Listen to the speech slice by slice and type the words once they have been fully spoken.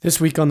This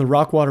week on the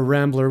Rockwater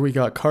Rambler, we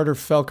got Carter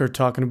Felker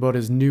talking about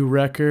his new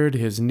record,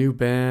 his new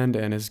band,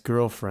 and his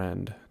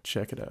girlfriend.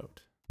 Check it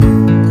out.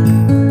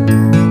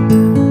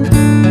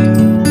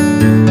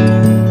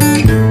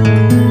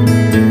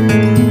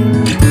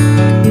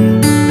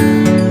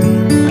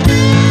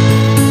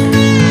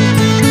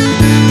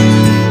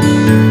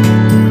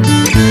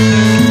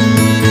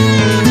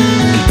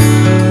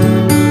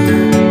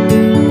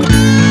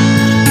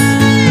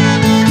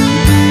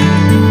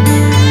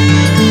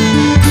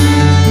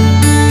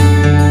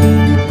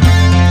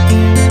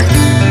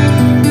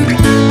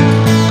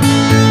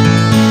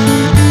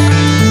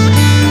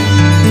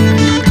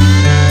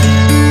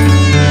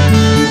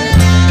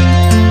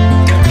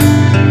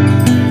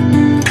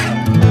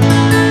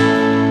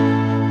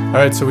 All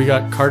right, so we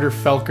got Carter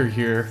Felker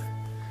here.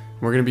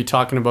 We're going to be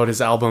talking about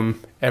his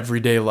album,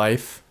 Everyday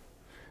Life,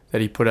 that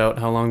he put out.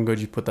 How long ago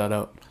did you put that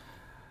out?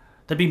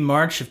 That'd be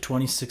March of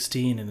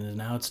 2016, and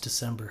now it's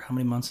December. How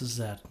many months is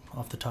that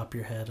off the top of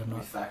your head? Let me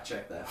fact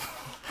check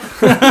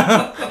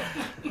that.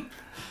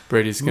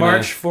 Brady's going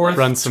March to 4th,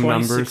 run some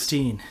numbers.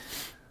 2016.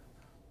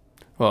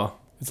 Well,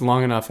 it's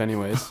long enough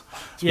anyways. So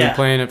Yeah. been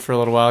playing it for a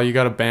little while. You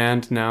got a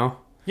band now,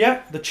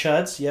 Yeah, the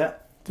Chuds, yeah.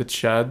 the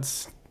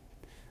Chuds,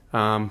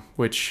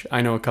 which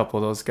I know a couple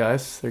of those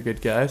guys. They're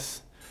good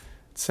guys.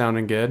 It's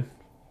sounding good.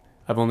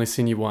 I've only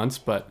seen you once,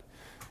 but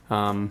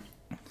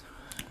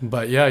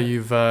yeah,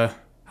 you've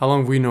how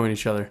long have we known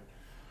each other?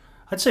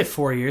 I'd say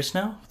 4 years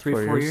now.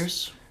 4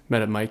 years.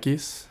 Met at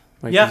Mikey's.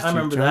 Yeah, Mikey's I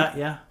remember Juke Joint. that,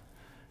 yeah.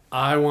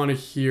 I want to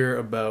hear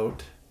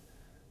about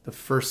the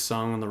first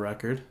song on the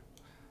record.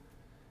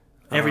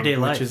 Everyday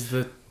Life. Which is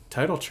the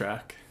title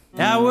track.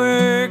 I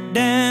work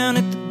down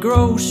at the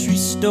grocery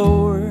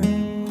store.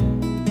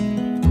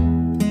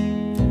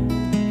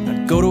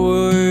 I go to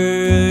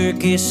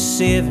work at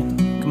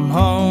 7, come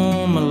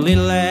home a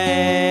little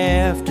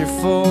after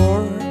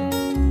 4.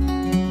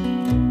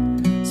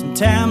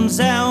 Sometimes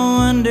I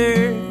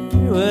wonder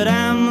what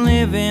I'm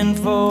living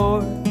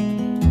for,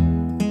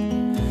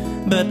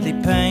 but they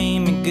pay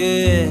me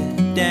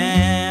good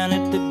down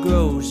at the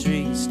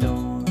grocery store.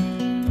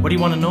 What do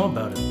you want to know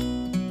about it?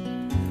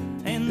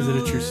 Is it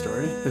a true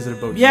story? Is it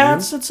about Yeah, you?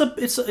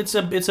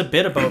 it's a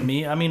bit about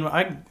me. I mean,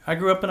 I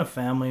grew up in a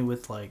family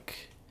with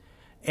like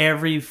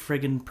every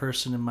friggin'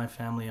 person in my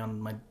family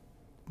on my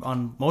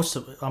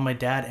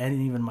dad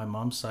and even my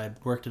mom's side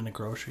worked in a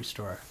grocery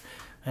store,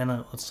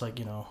 and it's like,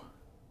 you know,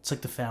 it's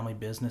like the family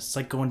business. It's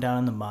like going down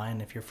in the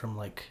mine if you're from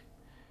like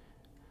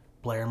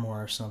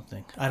Blairmore or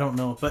something. I don't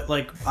know, but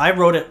like I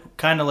wrote it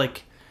kind of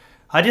like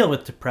I deal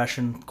with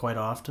depression quite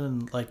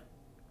often, like,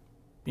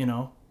 you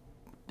know,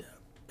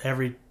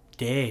 every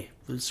day.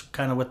 It's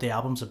kind of what the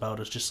album's about,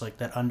 is just like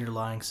that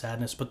underlying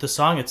sadness. But the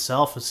song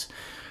itself is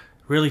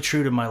really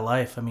true to my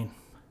life. I mean,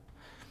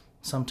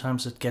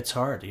 sometimes it gets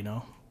hard, you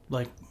know,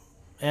 like,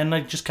 and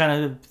I just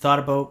kind of thought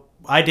about,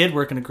 I did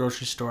work in a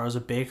grocery store. I was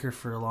a baker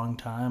for a long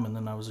time, and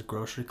then I was a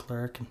grocery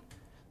clerk, and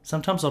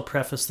sometimes I'll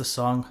preface the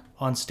song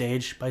on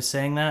stage by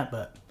saying that,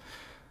 but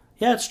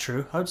yeah, it's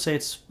true. I'd say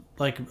it's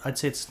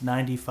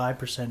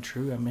 95%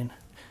 true. I mean,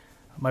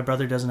 my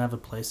brother doesn't have a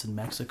place in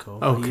Mexico.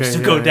 Okay, He used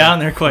to go down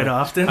there quite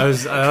often. That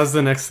was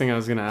the next thing I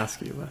was going to ask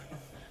you.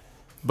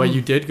 But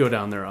you did go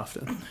down there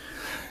often.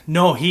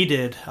 No, he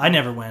did. I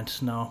never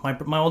went. No,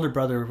 my older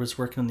brother was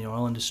working in the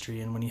oil industry,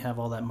 and when you have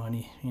all that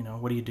money, you know,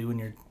 what do you do when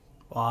you're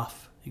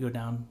off? You go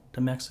down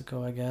to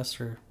Mexico, I guess,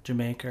 or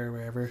Jamaica or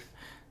wherever.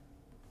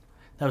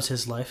 That was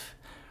his life.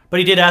 But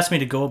he did ask me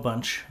to go a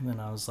bunch, and then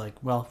I was like,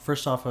 well,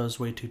 first off, I was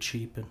way too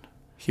cheap, and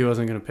He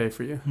wasn't going to pay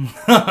for you.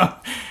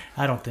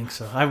 I don't think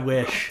so. I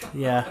wish.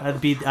 Yeah,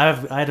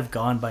 I'd have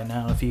gone by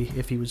now if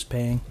he was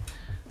paying.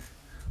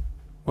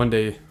 One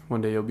day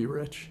you'll be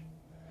rich.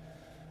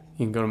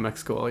 You can go to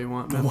Mexico all you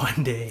want, man.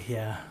 One day,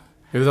 yeah.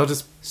 Maybe they'll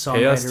just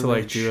pay us Songwriter to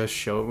like rich. do a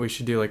show. We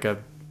should do like a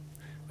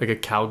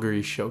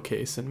Calgary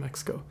showcase in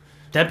Mexico.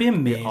 That'd be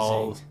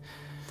amazing.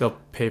 They'll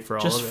pay for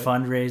all Just of it.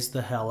 fundraise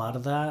the hell out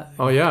of that.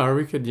 Oh yeah, or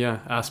we could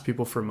ask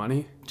people for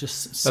money.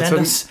 Just send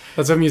us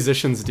That's what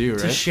musicians do,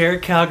 to right? share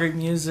Calgary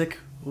music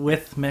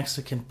with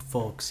Mexican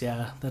folks.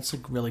 Yeah, that's a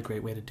really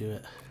great way to do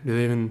it. Do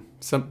they even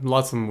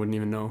lots of them wouldn't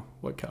even know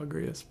what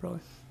Calgary is, probably.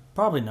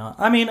 Probably not.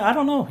 I mean, I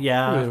don't know.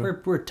 Yeah, Yeah.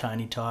 we're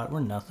tiny tot.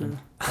 We're nothing.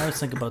 I always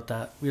think about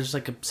that. We're just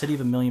like a city of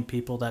 1 million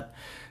people that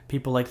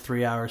people like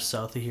 3 hours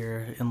south of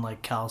here in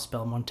like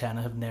Kalispell,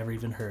 Montana have never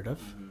even heard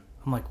of.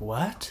 I'm like,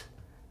 what?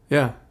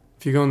 Yeah.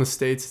 If you go in the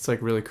States, it's like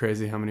really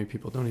crazy how many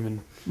people don't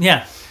even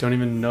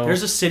know.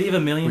 There's a city of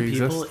 1 million we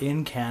people exist.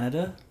 in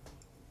Canada.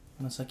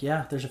 And it's like,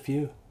 yeah, there's a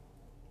few.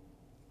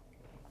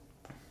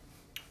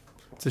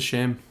 It's a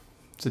shame.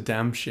 It's a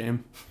damn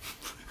shame.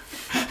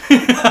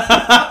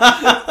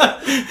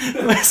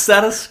 Is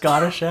that a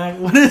Scottish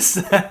accent? What is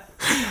that?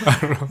 I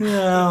don't know.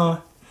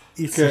 No,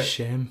 it's a Okay.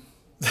 shame.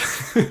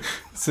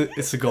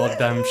 It's a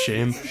goddamn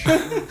shame.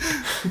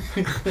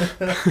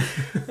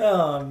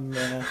 Oh,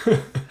 man.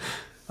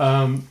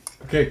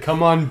 Okay,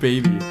 come on,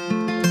 baby.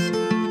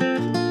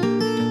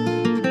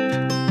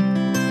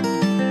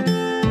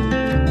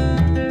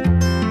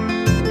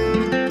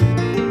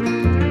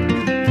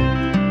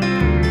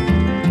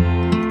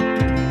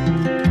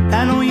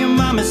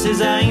 mama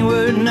says I ain't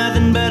worth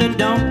nothing, but I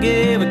don't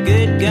give a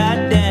good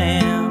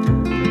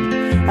goddamn.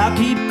 I'll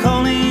keep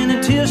calling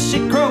until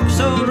she croaks,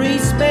 so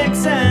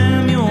respects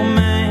I'm your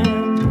man.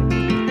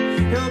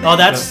 Oh,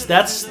 that's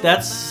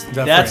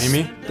for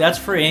Amy? That's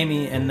for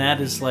Amy, and that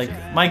is like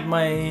my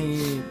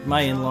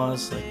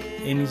in-laws, like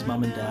Amy's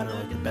mom and dad are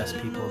like the best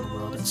people in the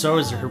world, and so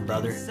is her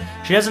brother.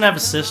 She doesn't have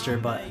a sister,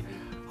 but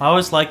I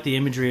always like the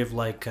imagery of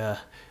like a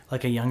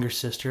younger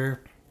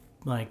sister,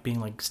 like being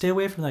like, stay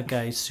away from that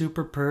guy, he's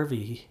super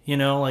pervy, you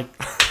know, like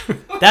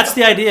that's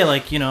the idea,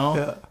 like, you know.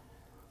 Yeah.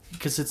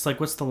 Because it's like,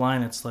 what's the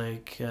line? It's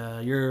like,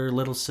 your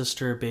little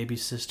sister, baby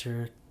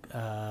sister,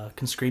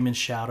 can scream and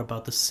shout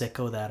about the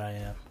sicko that I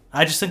am.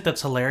 I just think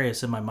that's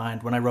hilarious in my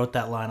mind. When I wrote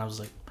that line, I was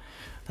like,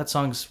 that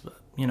song's,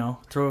 you know,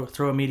 throw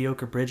a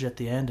mediocre bridge at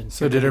the end. And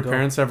so did her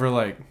parents ever,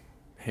 like,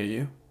 hate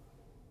you?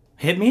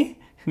 Hit me?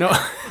 No.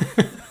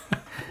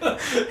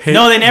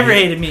 No, they never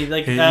hated me.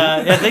 Like,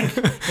 I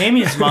think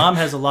Amy's mom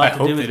has a lot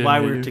to do with why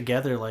we were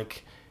together.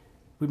 Like,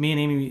 me and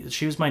Amy,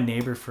 she was my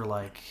neighbor for,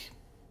 like,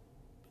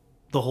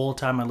 the whole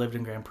time I lived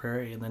in Grand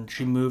Prairie, and then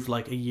she moved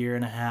like a year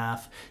and a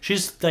half.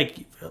 She's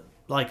like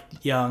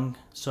young,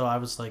 so I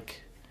was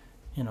like,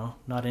 you know,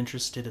 not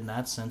interested in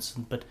that sense.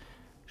 But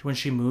when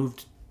she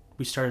moved,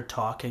 we started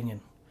talking,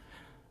 and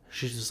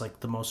she's just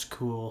like the most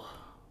cool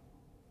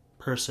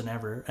person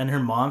ever. And her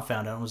mom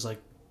found out and was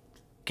like,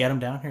 get him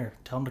down here,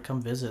 tell him to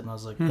come visit. And I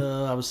was like,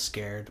 I was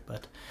scared,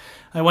 but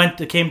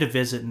I came to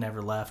visit and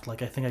never left.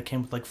 Like, I think I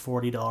came with like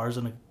 $40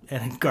 and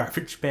a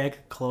garbage bag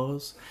of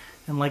clothes.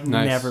 And like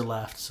nice. Never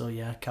left. So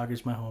yeah,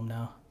 Calgary's my home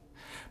now.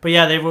 But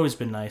yeah, they've always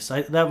been nice.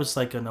 That was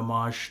like an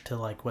homage to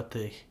like what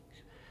they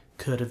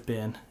could have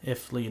been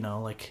if, you know,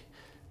 like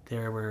they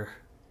were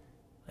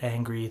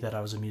angry that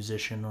I was a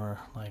musician or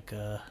like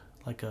a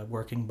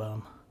working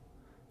bum.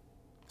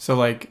 So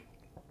like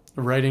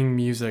writing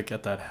music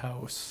at that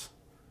house,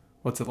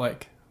 what's it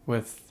like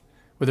with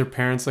her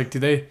parents? Like, do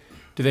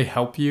they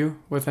help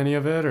you with any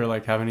of it or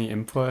like have any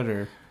input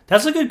or?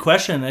 That's a good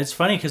question. It's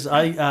funny because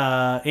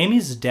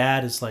Amy's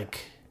dad is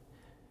like,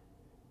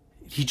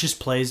 he just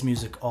plays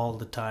music all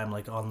the time,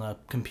 like on the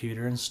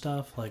computer and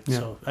stuff. Like, yeah.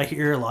 So I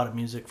hear a lot of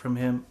music from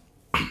him.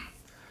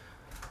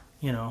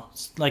 You know,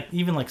 like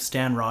even like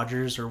Stan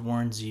Rogers or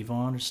Warren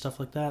Zevon or stuff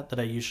like that.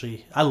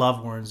 I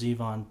love Warren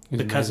Zevon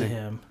because of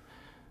him.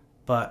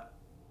 But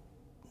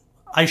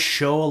I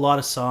show a lot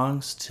of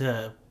songs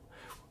to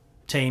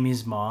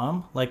Amy's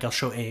mom. Like I'll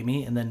show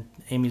Amy, and then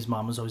Amy's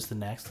mom is always the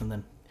next, and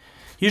then.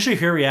 Usually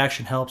her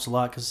reaction helps a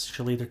lot because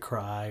she'll either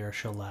cry or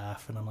she'll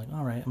laugh. And I'm like,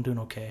 all right, I'm doing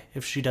okay.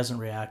 If she doesn't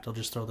react, I'll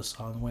just throw the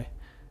song away.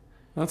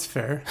 That's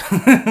fair.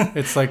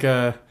 It's like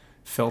a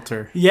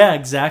filter. Yeah,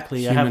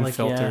 exactly. Human I have like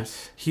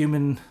filters. Yeah,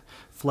 human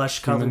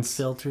flesh-colored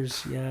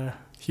filters. Yeah.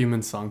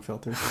 Human song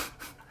filters.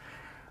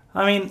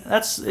 I mean,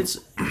 it's...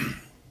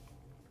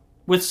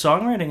 With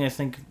songwriting, I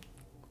think,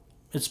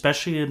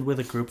 especially with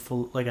a group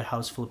full, like a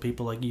house full of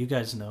people, like you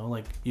guys know,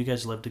 like you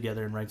guys live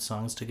together and write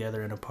songs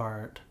together and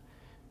apart.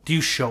 Do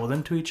you show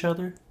them to each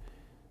other?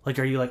 Like,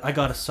 are you like, I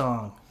got a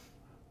song?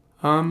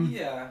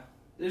 Yeah.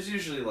 There's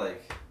usually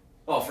like,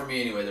 well, for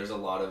me anyway, there's a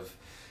lot of,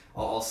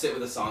 I'll sit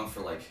with a song for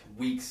like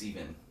weeks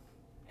even.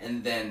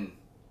 And then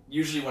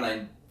usually when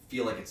I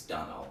feel like it's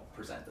done, I'll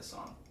present the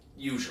song.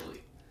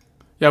 Usually.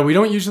 Yeah, we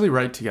don't usually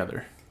write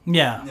together.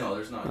 Yeah. No,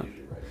 there's not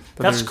usually writing.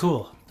 That's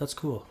cool. That's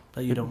cool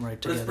that you don't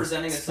write together. But it's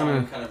presenting a song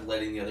and kind of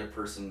letting the other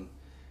person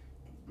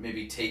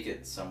maybe take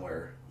it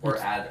somewhere or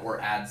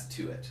adds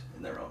to it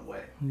in their own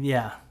way.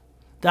 Yeah.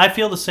 I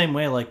feel the same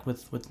way like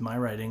with my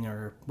writing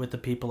or with the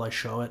people I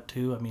show it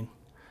to. I mean,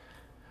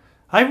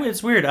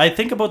 it's weird. I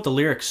think about the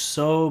lyrics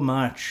so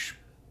much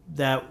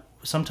that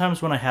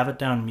sometimes when I have it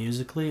down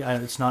musically,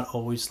 it's not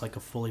always like a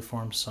fully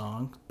formed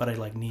song, but I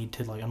like need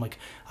to like, I'm like,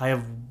 I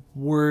have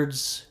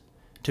words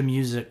to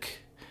music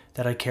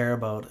that I care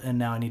about, and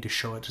now I need to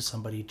show it to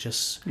somebody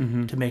just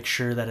to make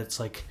sure that it's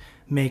like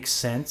makes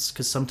sense,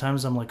 because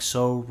sometimes I'm like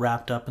so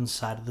wrapped up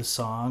inside of the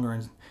song or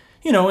in,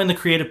 you know, in the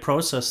creative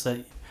process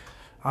that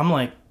I'm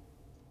like,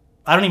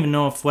 I don't even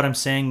know if what I'm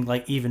saying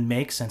like even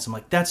makes sense. I'm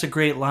like, that's a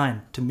great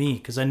line to me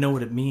because I know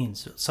what it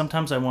means.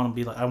 Sometimes I want to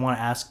be like, I want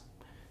to ask,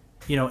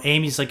 you know,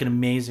 Amy's like an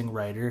amazing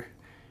writer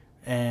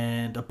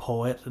and a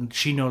poet, and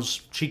she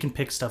knows, she can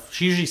pick stuff.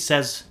 She usually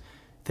says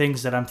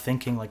things that I'm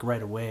thinking like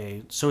right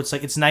away. So it's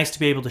like, it's nice to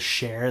be able to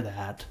share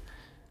that.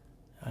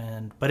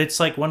 But it's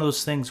like one of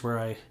those things where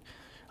I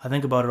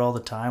think about it all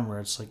the time where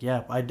it's like,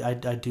 yeah, I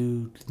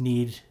do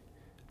need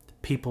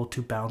people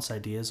to bounce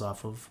ideas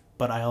off of,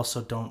 but I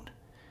also don't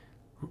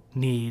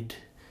need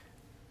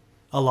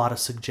a lot of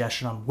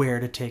suggestion on where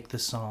to take the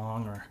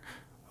song or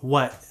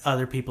what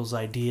other people's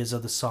ideas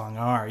of the song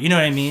are. You know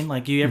what I mean?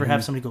 Like, you ever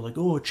have somebody go like,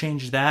 oh,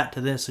 change that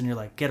to this, and you're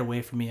like, get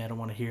away from me, I don't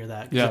want to hear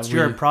that. Yeah, it's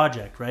your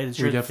project, right? It's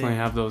your thing. We definitely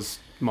have those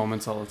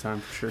moments all the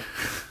time, for sure.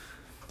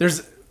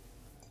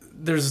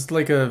 There's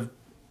like a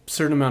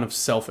certain amount of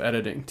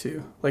self-editing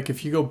too. Like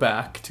if you go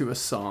back to a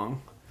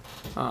song,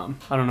 I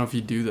don't know if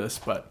you do this,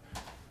 but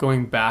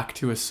going back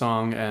to a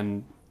song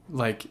and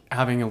like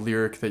having a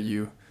lyric that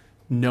you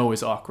know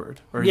is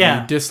awkward, or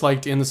Yeah. you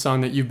disliked in the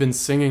song that you've been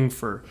singing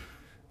for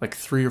like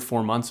 3 or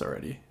 4 months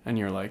already, and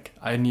you're like,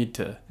 I need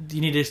to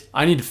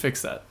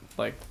fix that.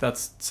 Like,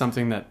 that's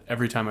something that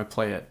every time I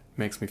play it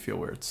makes me feel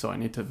weird, so I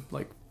need to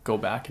like go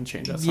back and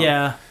change that song.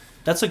 Yeah,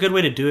 that's a good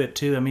way to do it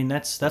too. I mean,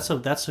 that's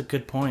a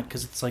good point,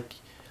 because it's like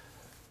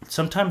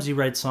sometimes you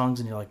write songs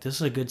and you're like, this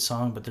is a good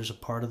song, but there's a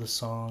part of the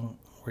song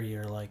where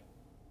you're like,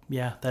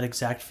 yeah, that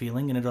exact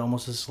feeling, and it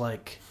almost is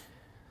like,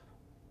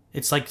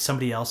 it's like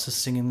somebody else is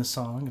singing the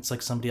song. It's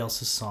like somebody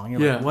else's song.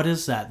 You're like, what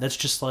is that? That's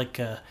just like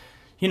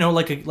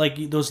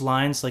like those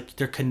lines, like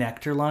they're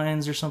connector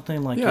lines or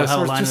something. Like so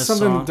it's just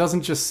something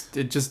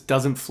that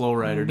doesn't flow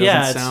right, or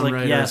doesn't sound like,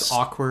 right, or it's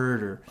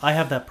awkward, or I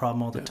have that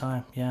problem all the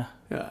time. Yeah.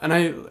 Yeah, and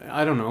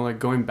I don't know, like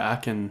going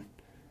back and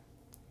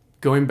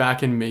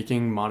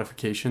making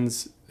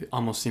modifications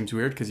almost seems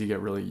weird because you get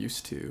really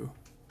used to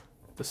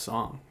the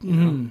song, you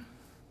know?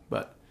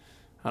 But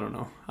I don't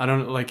know. I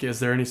don't like. Is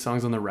there any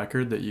songs on the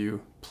record that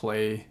you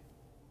play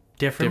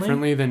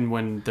differently than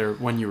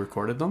when you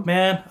recorded them?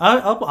 Man,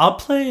 I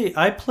play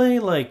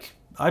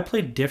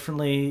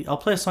differently. I'll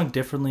play a song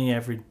differently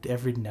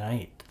every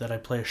night that I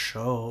play a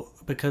show,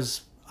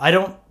 because I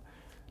don't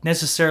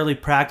necessarily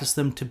practice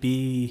them to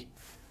be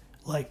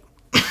like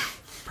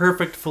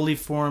perfect, fully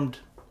formed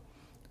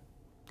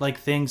like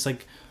things.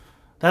 Like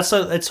it's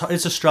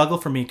a struggle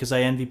for me, because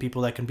I envy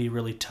people that can be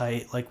really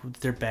tight, like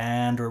with their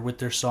band or with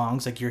their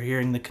songs. Like, you're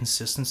hearing the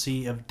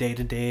consistency of day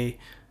to day,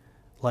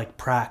 like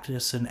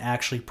practice and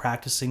actually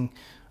practicing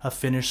a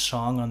finished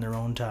song on their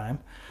own time.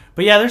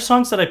 But yeah, there's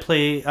songs that I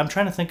play. I'm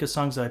trying to think of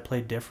songs that I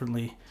play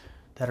differently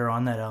that are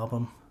on that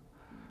album.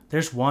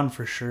 There's one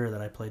for sure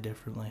that I play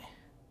differently.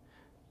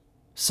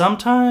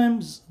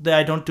 Sometimes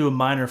I don't do a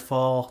minor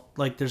fall.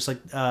 Like, there's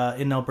like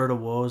in Alberta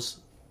Woes,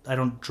 I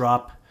don't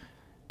drop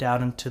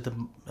down into the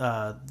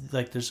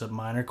like, there's a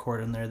minor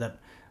chord in there that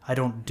I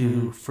don't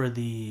do for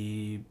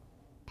the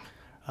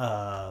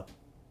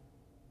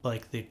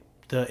like the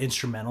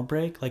instrumental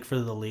break, like for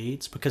the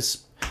leads,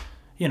 because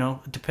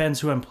it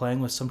depends who I'm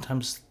playing with.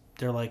 Sometimes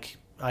they're like,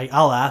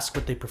 I'll ask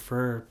what they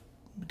prefer,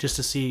 just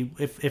to see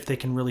if they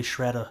can really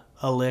shred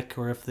a lick,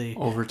 or if they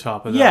over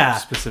top of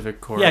that specific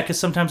chord. Yeah, because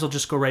sometimes I'll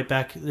just go right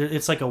back.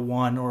 It's like a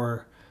 1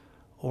 or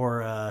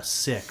a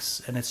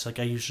 6, and it's like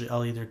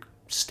I'll either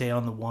stay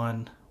on the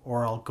 1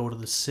 or I'll go to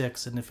the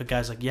 6. And if a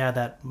guy's like, yeah,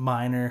 that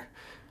minor,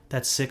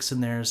 that 6 in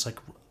there is like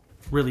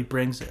really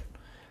brings it,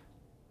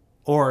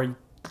 or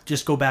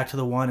just go back to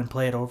the 1 and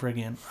play it over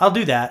again, I'll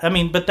do that. I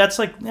mean, but that's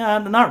like, yeah,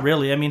 not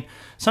really. I mean,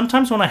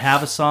 sometimes when I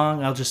have a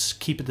song, I'll just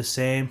keep it the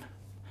same.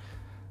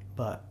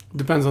 But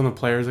depends on the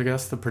players, I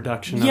guess, the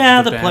production. Yeah,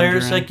 of the band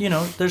players, like,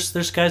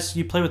 there's guys,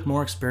 you play with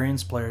more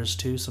experienced players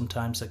too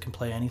sometimes, that can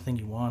play anything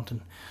you want,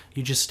 and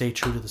you just stay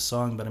true to the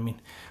song. But I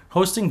mean,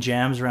 hosting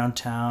jams around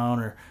town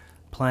or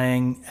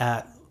playing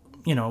at,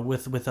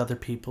 with other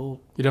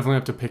people, you definitely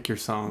have to pick your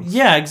songs.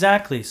 Yeah,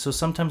 exactly. So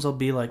sometimes I'll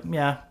be like,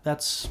 yeah,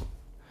 that's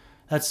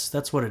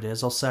what it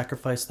is. I'll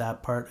sacrifice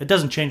that part. It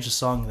doesn't change the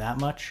song that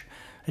much.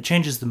 It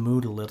changes the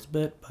mood a little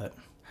bit, but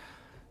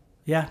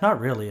yeah, not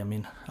really. I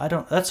mean, I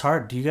don't. That's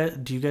hard. Do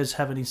you guys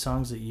have any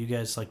songs that you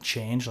guys like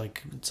change?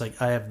 Like, it's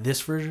like I have this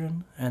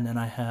version, and then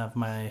I have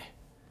my.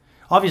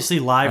 Obviously,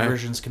 live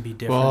versions can be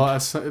different. Well,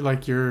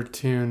 like your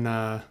tune,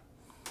 The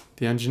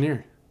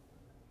Engineer.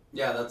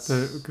 Yeah, that's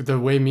the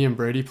way me and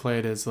Brady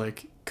played is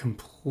like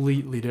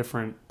completely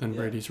different than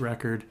Brady's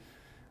record,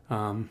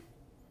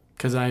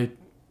 because I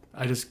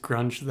just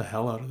grunged the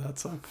hell out of that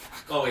song.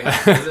 Oh yeah,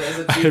 as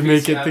a I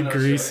make it the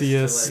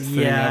greasiest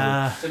thing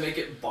ever. To make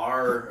it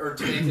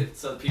to make it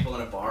so people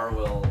in a bar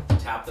will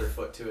tap their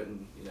foot to it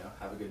and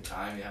have a good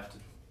time. You have to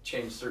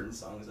change certain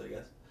songs, I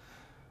guess,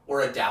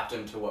 or adapt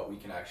them to what we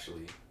can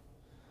actually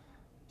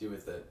do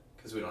with it,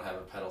 because we don't have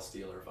a pedal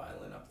steel or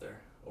violin up there,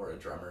 or a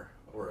drummer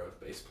or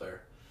a bass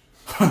player.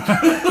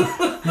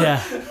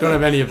 Yeah, don't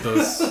have any of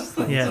those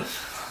things. Yeah,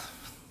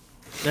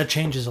 that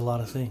changes a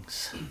lot of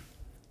things.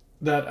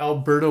 That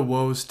Alberta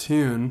Woes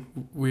tune,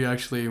 we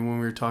actually, when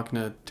we were talking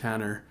to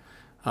Tanner,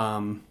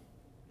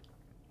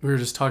 we were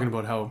just talking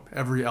about how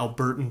every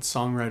Albertan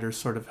songwriter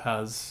sort of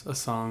has a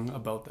song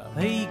about that.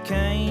 He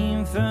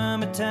came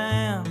from a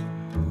town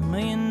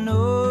in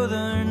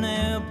northern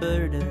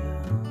Alberta.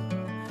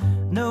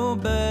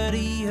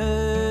 Nobody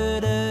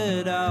heard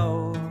at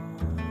all.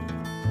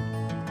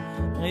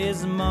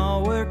 His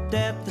ma worked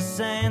at the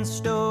sand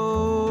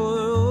store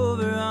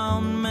over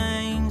on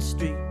Main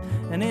Street,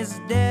 and his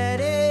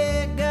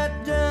daddy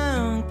got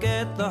drunk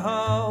at the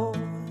hall.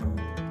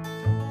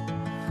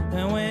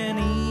 And when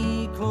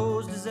he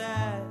closed his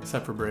eyes,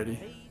 except for Brady,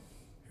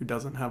 who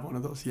doesn't have one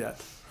of those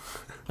yet.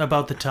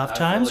 About the tough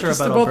times, or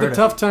just about Alberta? The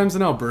tough times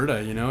in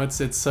Alberta.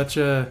 It's such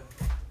a,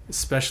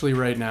 especially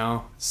right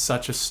now,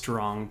 such a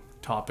strong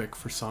topic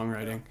for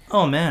songwriting.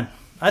 Oh man,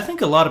 I think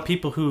a lot of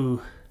people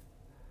who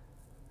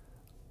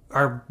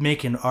are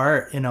making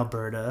art in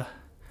Alberta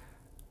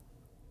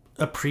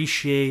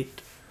appreciate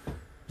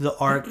the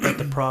art that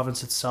the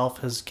province itself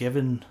has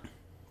given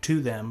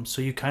to them.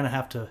 So you kind of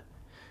have to,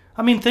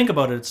 I mean, think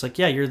about it. It's like,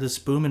 yeah, you're this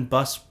boom and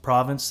bust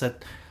province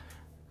that,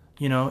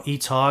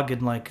 eats hog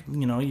and like,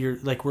 you're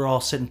like, we're all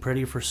sitting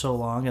pretty for so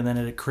long and then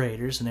it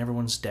craters and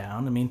everyone's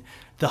down. I mean,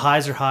 the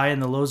highs are high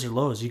and the lows are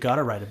lows. You got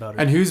to write about it.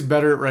 And who's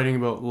better at writing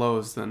about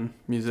lows than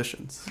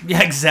musicians?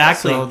 Yeah,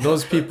 exactly. So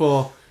those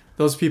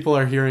people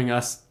are hearing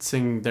us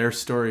sing their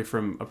story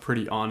from a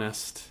pretty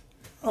honest,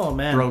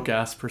 broke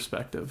ass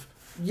perspective.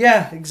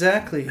 Yeah,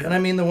 exactly. And I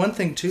mean, the one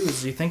thing too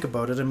is you think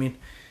about it. I mean,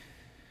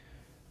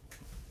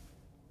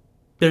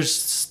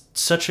 there's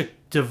such a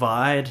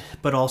divide,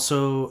 but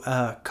also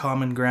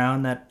common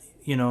ground that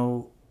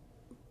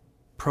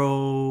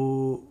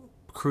pro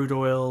crude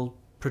oil,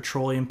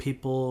 petroleum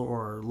people,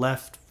 or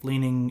left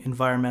leaning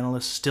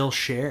environmentalists still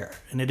share,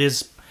 and it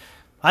is.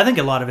 I think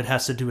a lot of it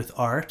has to do with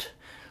art.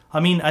 I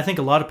mean, I think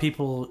a lot of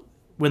people,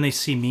 when they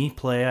see me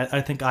play,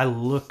 I think I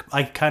look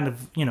like a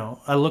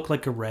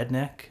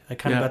redneck. I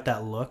kind of got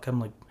that look. I'm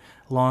like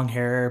long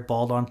hair,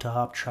 bald on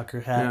top,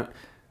 trucker hat,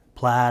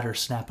 plaid or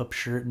snap up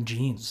shirt and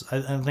jeans.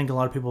 I think a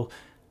lot of people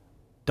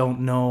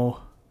don't know.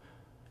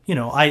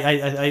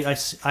 I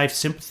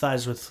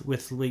sympathize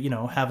with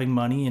having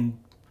money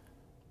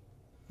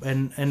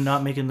and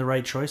not making the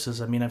right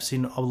choices. I mean, I've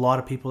seen a lot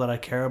of people that I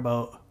care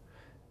about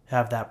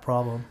have that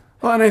problem.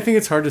 Well, and I think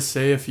it's hard to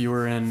say if you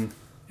were in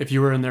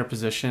their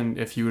position,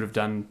 if you would have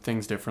done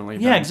things differently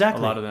than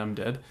exactly. a lot of them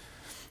did.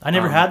 I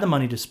never had the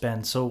money to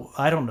spend, so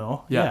I don't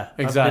know.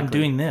 Exactly. I've been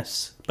doing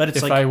this. But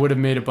it's if I would have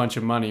made a bunch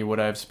of money, would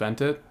I have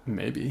spent it?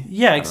 Maybe.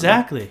 Yeah,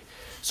 exactly.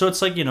 So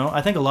it's like,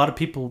 I think a lot of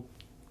people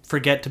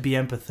forget to be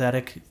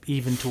empathetic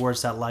even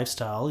towards that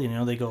lifestyle.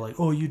 They go like,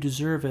 oh, you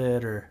deserve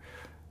it.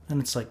 And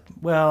it's like,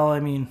 well, I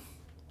mean,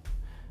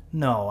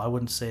 no, I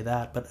wouldn't say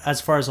that. But as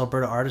far as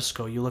Alberta artists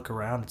go, you look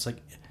around, it's like,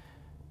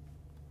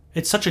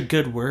 it's such a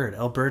good word.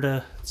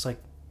 Alberta, it's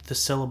like the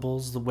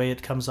syllables, the way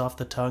it comes off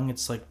the tongue.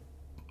 It's like,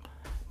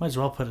 might as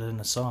well put it in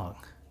a song.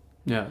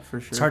 Yeah, for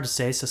sure. It's hard to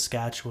say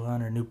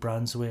Saskatchewan or New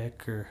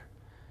Brunswick or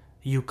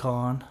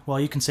Yukon. Well,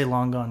 you can say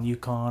Long Gone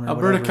Yukon or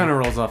Alberta whatever. kind of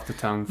rolls off the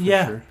tongue for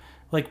sure.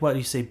 Like what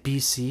you say,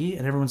 BC,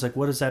 and everyone's like,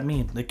 what does that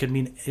mean? It could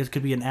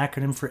be an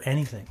acronym for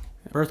anything.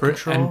 Birth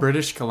control. And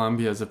British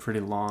Columbia is a pretty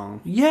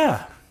long.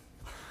 Yeah.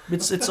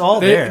 It's all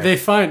there.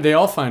 They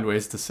all find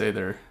ways to say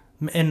their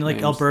and like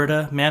names.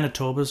 Alberta,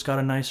 Manitoba's got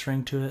a nice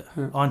ring to it.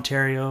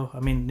 Ontario, I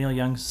mean, Neil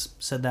Young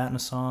said that in a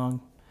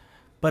song.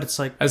 But it's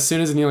like, as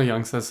soon as Neil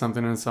Young says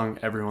something in a song,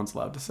 everyone's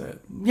allowed to say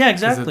it. Yeah,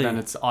 exactly. Then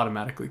it's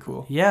automatically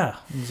cool. Yeah,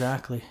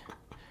 exactly.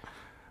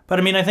 But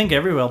I mean, I think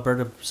every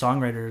Alberta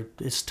songwriter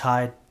is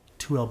tied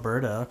to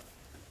Alberta.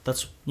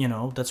 That's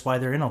why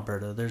they're in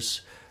Alberta.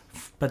 There's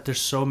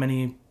so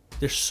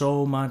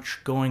much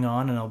going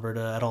on in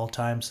Alberta at all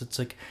times. It's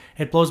like,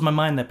 it blows my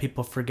mind that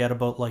people forget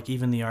about like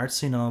even the art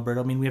scene in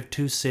Alberta. I mean, we have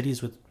two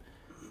cities with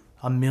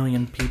 1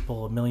 million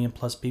people, 1 million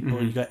plus people.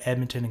 Mm-hmm. You got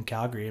Edmonton and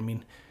Calgary. I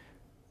mean,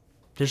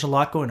 there's a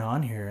lot going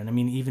on here. And I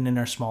mean, even in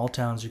our small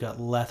towns, you got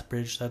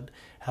Lethbridge that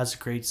has a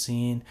great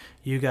scene.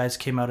 You guys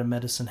came out of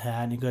Medicine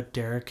Hat, and you got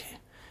Derek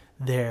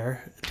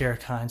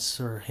Hintz,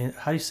 or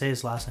how do you say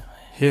his last name?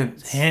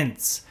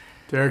 Hintz.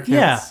 Derek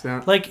Hintz.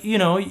 Yeah. Like,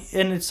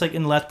 and it's like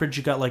in Lethbridge,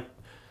 you got like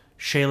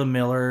Shayla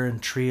Miller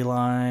and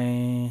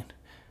Treeline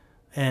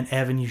and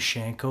Evan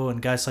Yushenko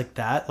and guys like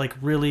that. Like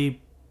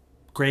really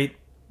great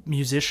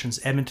musicians.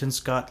 Edmonton's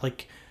got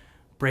like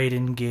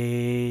Braden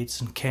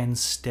Gates and Ken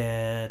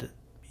Stead.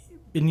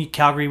 In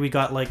Calgary, we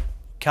got like,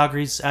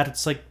 Calgary's at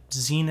its like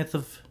zenith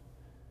of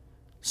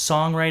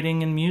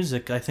songwriting and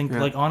music. I think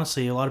like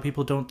honestly, a lot of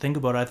people don't think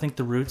about it. I think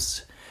the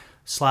roots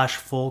 /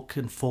 folk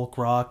and folk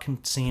rock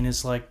scene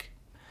is like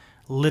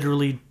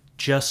literally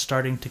just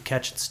starting to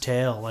catch its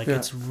tail. Like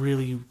it's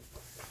really.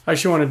 I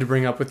actually wanted to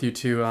bring up with you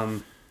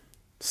too.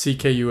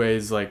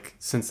 CKUA's like,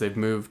 since they've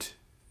moved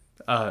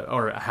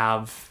or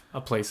have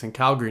a place in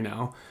Calgary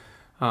now,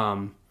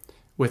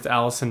 with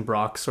Alison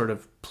Brock sort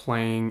of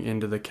playing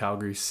into the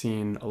Calgary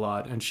scene a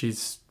lot, and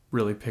she's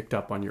really picked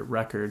up on your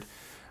record.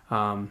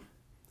 I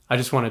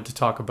just wanted to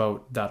talk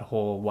about that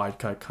whole Wide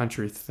Cut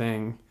Country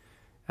thing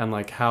and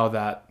like how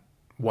that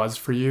was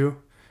for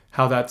you,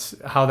 how that's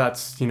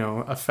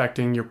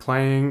affecting your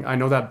playing. I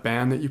know that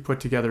band that you put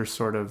together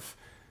sort of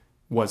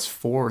was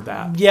for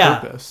that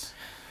purpose.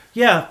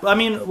 Yeah, I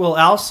mean, well,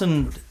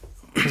 Alison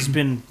has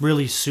been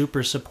really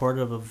super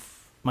supportive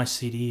of my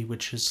CD,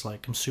 which is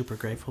like, I'm super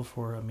grateful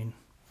for. I mean,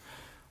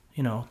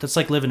 that's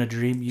like living a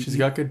dream. She's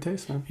got good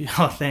taste, man.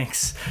 Oh,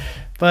 thanks.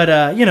 But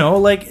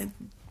like,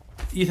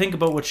 you think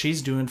about what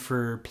she's doing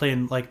for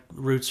playing like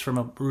roots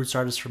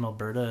artists from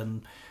Alberta,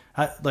 and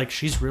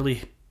she's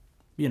really,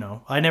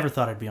 I never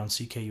thought I'd be on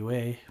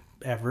CKUA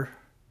ever.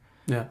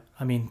 Yeah.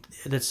 I mean,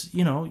 that's,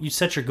 you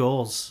set your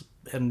goals,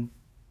 and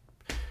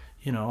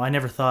I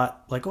never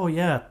thought like, oh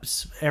yeah,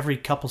 every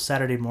couple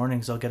Saturday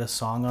mornings I'll get a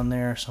song on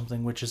there or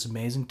something, which is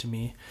amazing to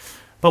me.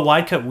 But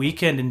Wide Cut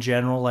Weekend in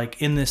general,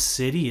 like in this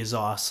city, is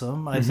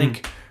awesome. I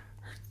think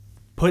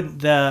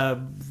put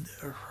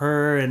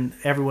her and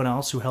everyone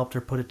else who helped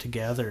her put it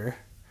together,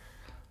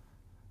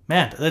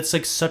 man, that's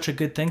like such a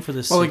good thing for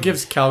this city. Well, it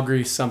gives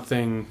Calgary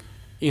something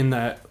in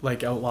that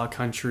like outlaw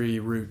country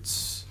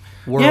roots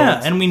world.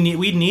 Yeah, and we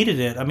needed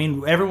it. I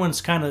mean,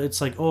 everyone's kind of,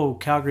 it's like, oh,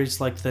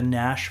 Calgary's like the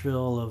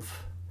Nashville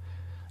of,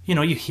 you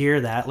know, you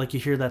hear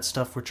that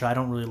stuff, which I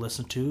don't really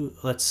listen to.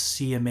 Let's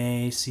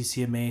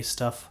CCMA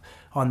stuff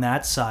on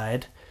that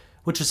side,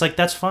 which is like,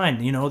 that's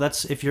fine. You know,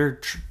 that's, if you're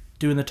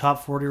doing the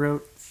top 40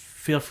 route,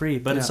 feel free.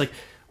 But it's like,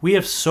 we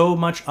have so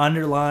much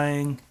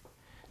underlying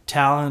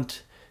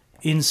talent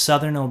in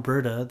southern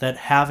Alberta that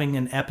having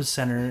an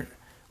epicenter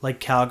like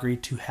Calgary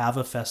to have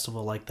a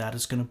festival like that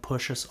is going to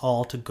push us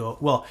all to go,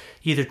 well,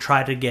 either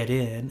try to get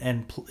in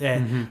and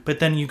but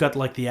then you got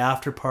like the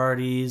after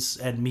parties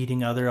and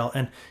meeting other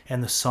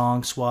and the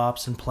song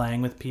swaps and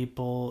playing with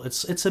people.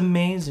 It's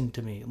amazing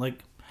to me.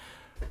 Like,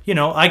 you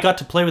know, I got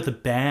to play with a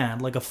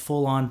band, like a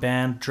full-on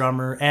band,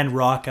 drummer and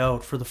rock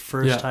out for the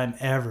first time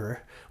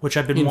ever, which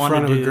I've been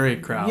wanting to do. In front of a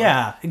great crowd.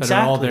 Yeah, exactly.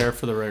 That are all there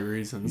for the right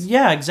reasons.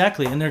 Yeah,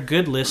 exactly. And they're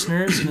good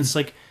listeners, and it's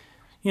like,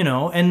 you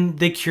know, and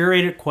they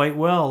curate it quite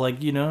well.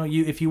 Like, you know,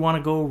 if you want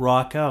to go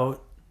rock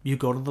out, you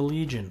go to the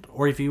Legion,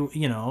 or if you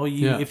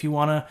if you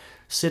want to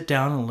sit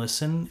down and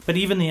listen. But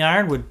even the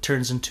Ironwood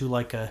turns into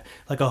like a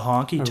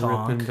honky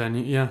tonk ripping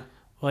venue, yeah.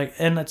 Like,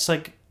 and it's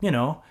like, you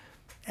know,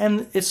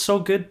 and it's so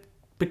good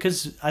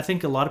because I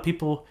think a lot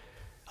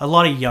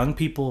of young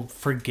people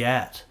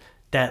forget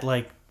that,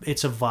 like,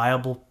 it's a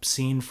viable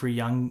scene for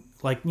young,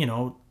 like, you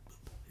know,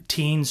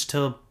 teens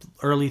to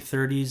early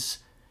 30s,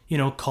 you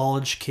know,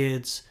 college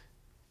kids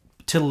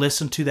to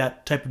listen to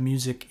that type of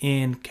music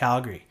in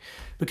Calgary.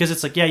 Because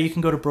it's like, yeah, you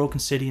can go to Broken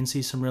City and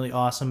see some really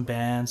awesome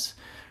bands.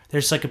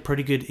 There's like a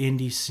pretty good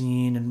indie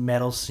scene and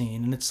metal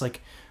scene. And it's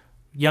like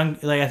young,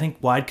 like, I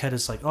think Widecut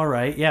is like, all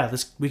right, yeah,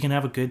 we can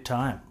have a good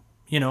time,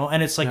 you know?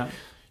 And it's like,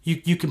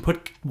 you can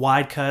put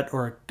Widecut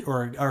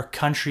or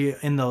country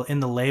in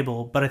the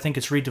label, but I think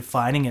it's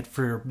redefining it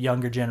for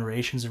younger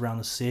generations around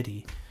the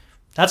city.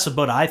 That's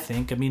what I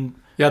think. I mean,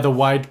 yeah, the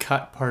wide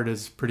cut part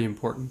is pretty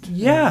important.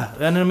 Yeah,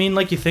 and I mean,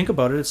 like, you think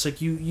about it, it's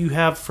like you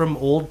have from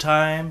old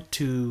time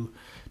to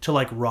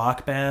like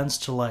rock bands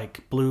to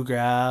like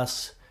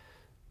bluegrass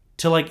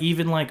to like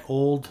even like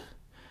older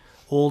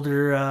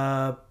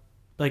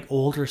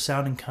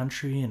sounding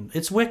country, and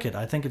it's wicked.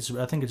 I think it's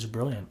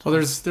brilliant. Well,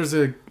 there's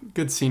a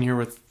good scene here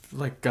with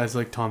like guys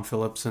like Tom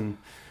Phillips and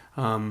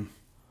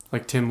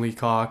like Tim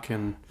Leacock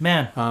and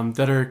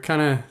that are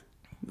kind of,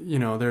 you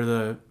know, they're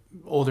the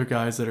older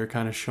guys that are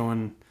kind of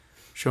showing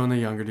the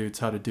younger dudes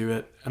how to do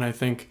it. And I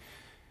think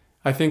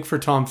for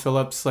Tom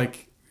Phillips,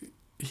 like,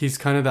 he's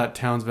kind of that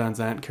Townes Van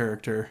Zandt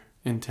character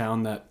in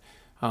town that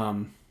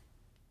a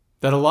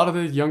lot of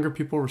the younger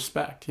people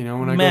respect. You know,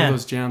 when I go to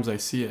those jams, I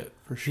see it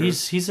for sure.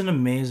 He's an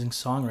amazing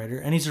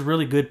songwriter, and he's a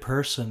really good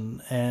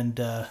person. And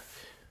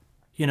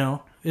you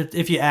know,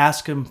 if you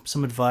ask him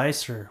some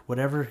advice or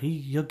whatever,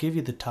 he'll give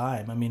you the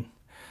time. I mean,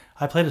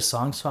 I played a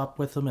song swap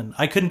with him, and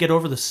I couldn't get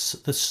over the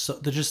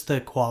just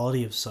the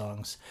quality of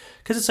songs,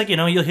 because it's like, you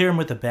know, you'll hear him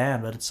with a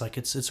band, but it's like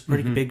it's a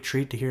pretty big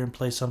treat to hear him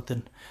play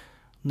something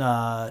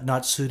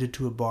not suited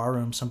to a bar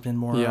room, something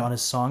more on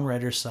his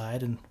songwriter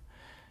side. And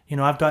you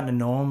know, I've gotten to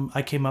know him.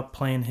 I came up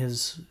playing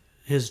his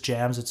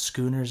jams at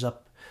Schooners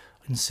up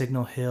in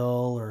Signal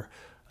Hill or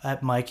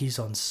at Mikey's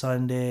on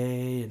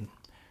Sunday, and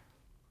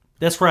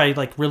that's where I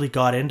like really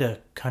got into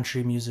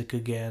country music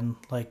again.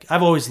 Like,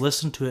 I've always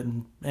listened to it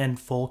and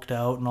folked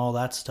out and all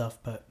that stuff,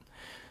 but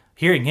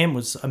hearing him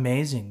was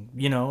amazing,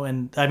 you know.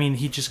 And I mean,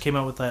 he just came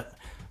out with that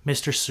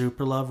Mr.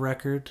 Superlove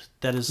record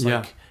that is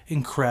like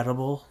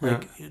incredible,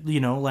 like,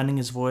 you know, lending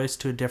his voice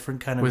to a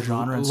different kind of with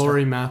genre. And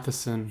Laurie stuff.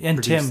 Matheson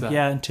And Tim,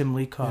 and Tim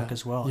Leacock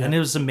as well. And it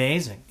was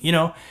amazing. You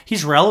know,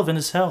 he's relevant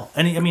as hell.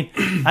 And I mean,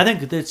 I think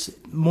that it's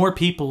more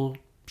people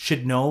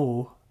should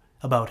know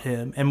about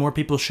him, and more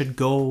people should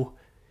go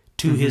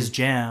to his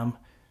jam.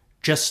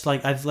 Just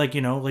like I've like,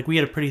 you know, like we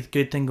had a pretty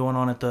good thing going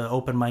on at the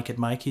open mic at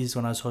Mikey's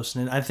when I was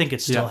hosting it. I think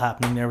it's still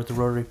happening there with the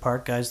Rotary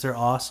Park guys. They're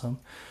awesome.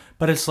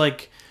 But it's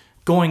like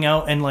going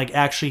out and like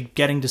actually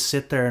getting to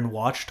sit there and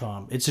watch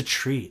Tom. It's a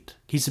treat.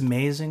 He's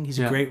amazing. He's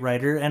a great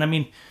writer, and I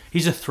mean,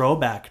 he's a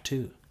throwback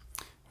too.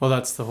 Well,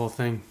 that's the whole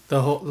thing.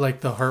 The whole, like,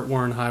 the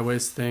Heart-Worn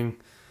Highways thing.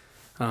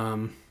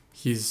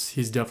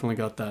 He's definitely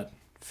got that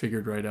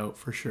figured right out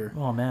for sure.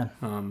 Oh man.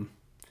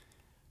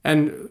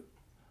 And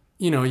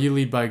you know, you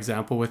lead by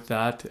example with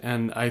that,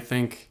 and I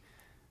think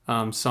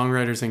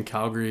songwriters in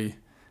Calgary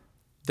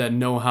that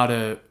know how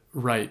to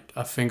write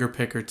a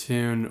fingerpicker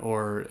tune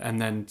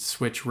and then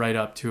switch right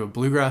up to a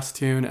bluegrass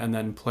tune and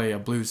then play a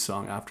blues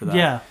song after that.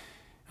 Yeah.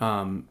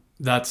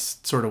 That's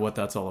sort of what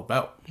that's all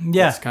about.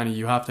 Yeah. It's kind of,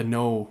 you have to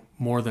know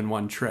more than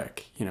one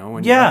trick, you know,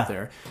 when you're up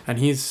there. And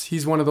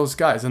he's one of those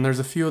guys, and there's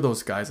a few of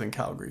those guys in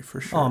Calgary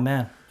for sure. Oh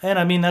man. And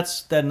I mean,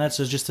 that's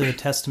just a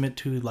testament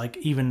to, like,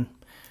 even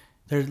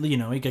there, you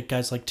know, you get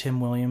guys like Tim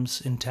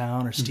Williams in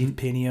town or Steve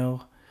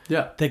Pinio.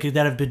 Yeah. That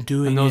have been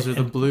doing it. And those are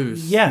the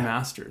blues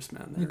masters,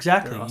 man.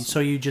 Exactly. They're awesome. So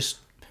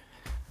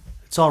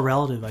it's all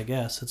relative, I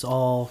guess. It's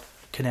all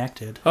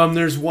connected.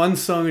 There's one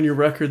song in your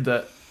record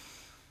that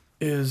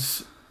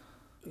is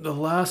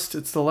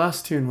it's the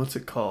last tune. What's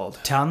it called?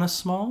 Town This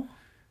Small?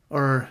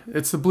 Or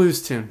it's the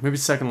blues tune. Maybe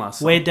second last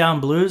song. Way Down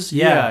Blues?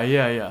 Yeah.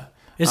 Yeah.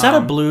 Is that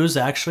a blues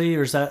actually,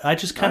 or is that I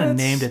just kind of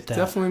named it that?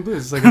 Definitely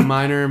blues. It's like a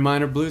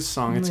minor blues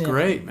song. It's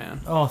great,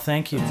 man. Oh,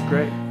 thank you. It's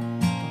great.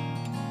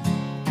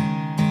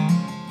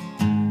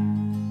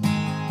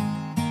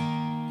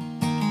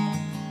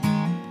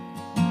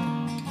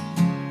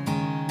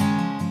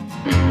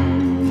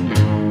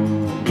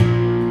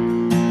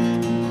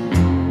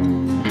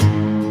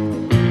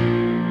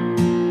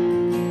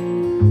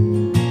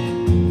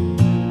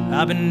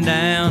 I've been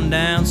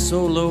down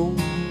so low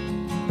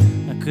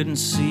I couldn't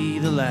see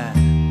the light.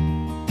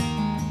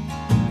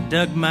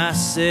 Dug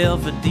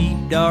myself a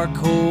deep dark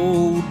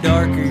hole,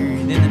 darker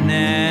than the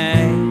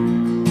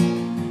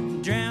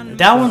night.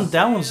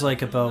 That one's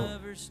like about.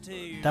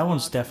 That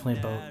one's definitely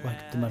about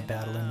like my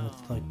battling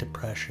with like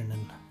depression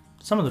and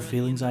some of the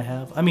feelings I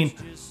have. I mean,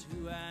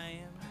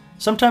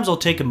 sometimes I'll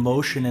take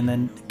emotion and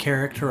then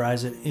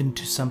characterize it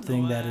into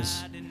something that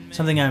is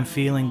something I'm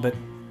feeling, but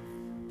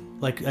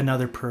like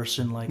another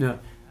person. Like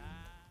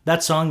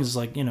that song is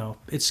like, you know,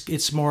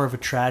 it's more of a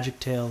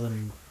tragic tale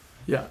than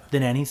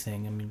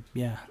anything. I mean,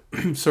 yeah.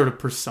 Sort of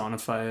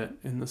personify it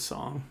in the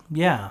song.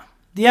 Yeah,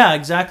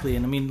 exactly.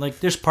 And I mean, like,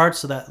 there's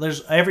parts of that.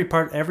 There's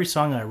every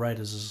song that I write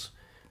is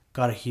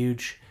got a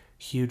huge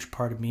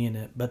part of me in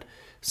it. But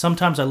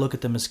sometimes I look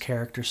at them as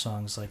character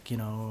songs. Like, you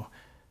know,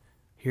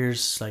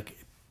 here's like,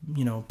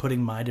 you know,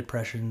 putting my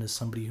depression into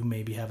somebody who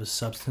maybe have a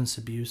substance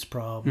abuse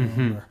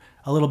problem or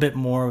a little bit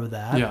more of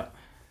that. Yeah.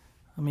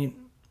 I mean,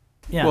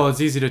 yeah. Well,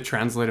 it's easy to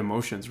translate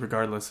emotions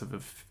regardless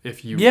of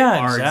if you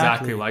are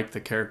exactly like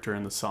the character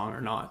in the song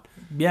or not.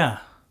 Yeah.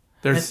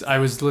 I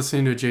was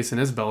listening to a Jason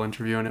Isbell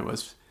interview, and it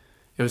was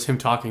him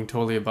talking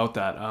totally about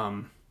that,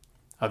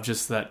 of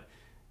just that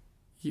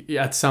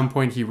at some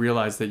point he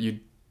realized that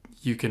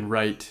you can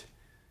write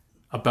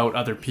about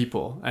other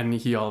people, and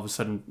he all of a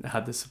sudden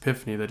had this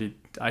epiphany that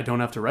I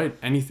don't have to write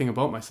anything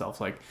about myself.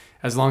 Like,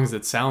 as long as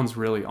it sounds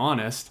really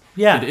honest,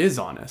 it is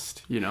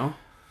honest, you know?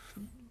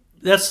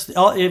 That's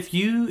all. If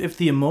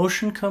the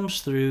emotion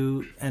comes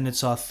through and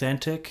it's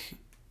authentic,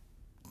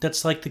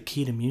 that's like the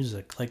key to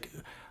music. Like,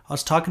 I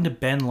was talking to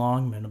Ben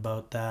Longman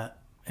about that,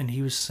 and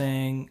he was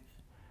saying,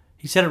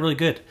 he said it really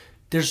good.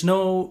 There's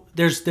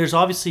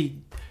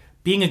obviously,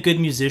 being a good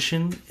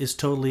musician is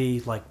totally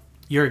like,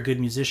 you're a good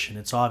musician.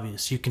 It's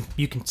obvious. You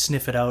can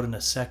sniff it out in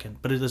a second.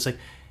 But it's like,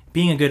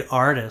 being a good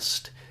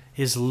artist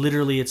is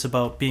literally, it's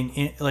about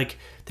being like,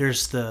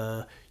 there's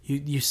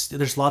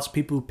there's lots of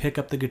people who pick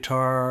up the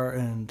guitar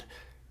and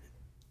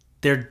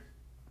they're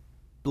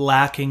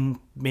lacking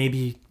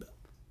maybe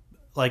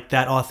like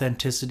that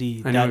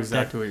authenticity. I know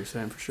exactly what you're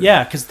saying, for sure.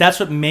 Yeah, because that's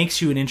what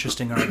makes you an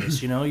interesting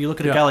artist. You know, you look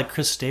at a guy like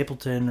Chris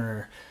Stapleton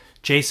or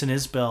Jason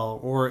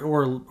Isbell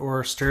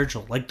or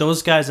Sturgill. Like,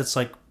 those guys, it's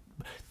like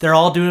they're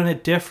all doing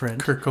it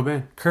different. Kurt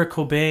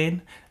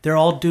Cobain. They're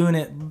all doing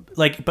it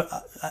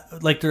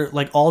they're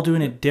like all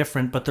doing it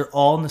different, but they're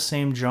all in the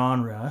same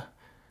genre.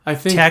 I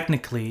think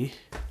technically,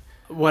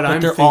 what I'm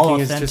thinking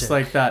is just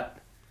like that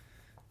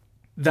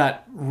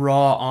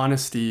raw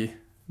honesty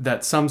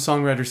that some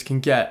songwriters can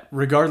get,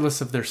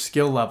 regardless of their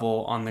skill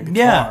level on the guitar.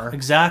 Yeah,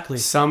 exactly.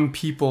 Some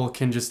people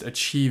can just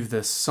achieve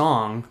this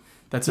song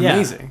that's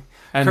amazing.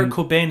 And Kurt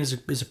Cobain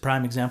is a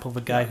prime example of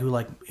a guy who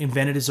like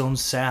invented his own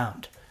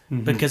sound,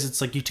 because it's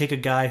like you take a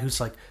guy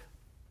who's like,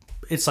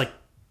 it's like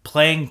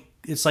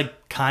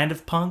kind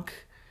of punk.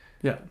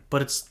 Yeah.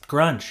 But it's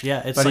grunge.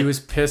 Yeah. But he was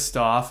pissed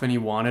off and he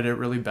wanted it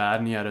really bad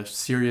and he had a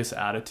serious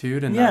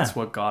attitude, and that's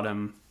what got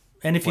him.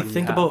 And if you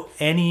think about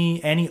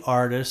any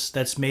artist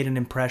that's made an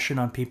impression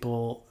on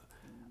people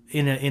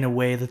in a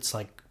way that's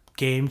like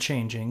game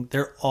changing,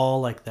 they're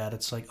all like that.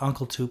 It's like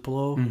Uncle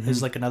Tupelo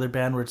is like another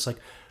band where it's like,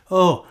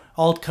 oh,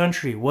 alt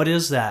country, what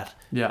is that?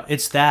 Yeah.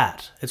 It's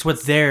that. It's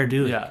what they're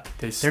doing. Yeah.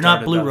 They're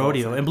not Blue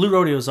Rodeo. And Blue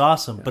Rodeo is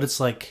awesome, but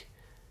it's like...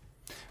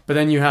 But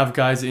then you have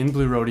guys in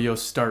Blue Rodeo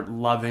start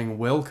loving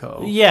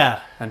Wilco. Yeah.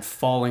 And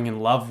falling in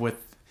love with...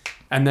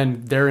 And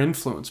then they're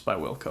influenced by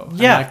Wilco. And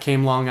that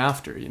came long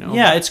after, you know?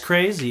 Yeah, it's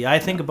crazy. I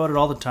think about it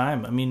all the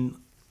time. I mean,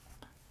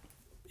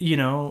 you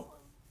know...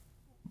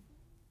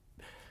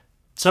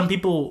 Some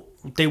people,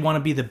 they want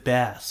to be the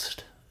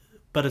best.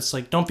 But it's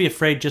like, don't be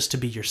afraid just to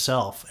be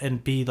yourself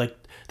and be like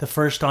the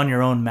first on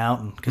your own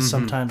mountain. Because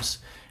sometimes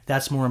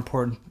that's more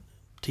important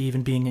to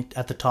even being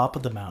at the top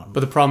of the mountain.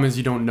 But the problem is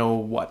you don't know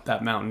what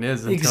that mountain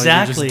is until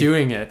you're just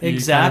doing it.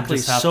 Exactly.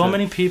 So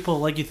many people,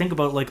 like you think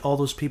about like all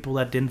those people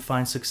that didn't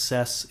find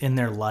success in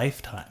their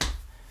lifetime.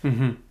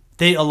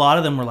 A lot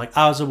of them were like,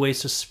 I was a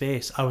waste of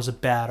space. I was a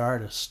bad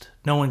artist.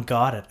 No one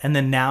got it. And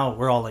then now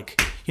we're all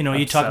like, you know,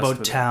 you talk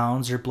about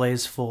Towns or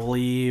Blaze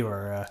Foley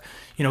or,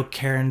 you know,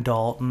 Karen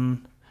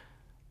Dalton.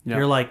 Yeah.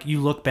 You're like, you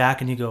look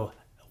back and you go,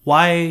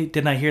 why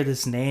didn't I hear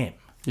this name?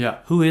 Yeah.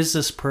 Who is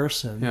this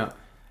person? Yeah.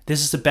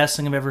 This is the best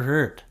thing I've ever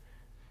heard.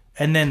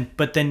 And then,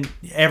 but then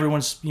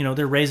everyone's, you know,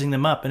 they're raising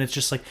them up. And it's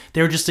just like,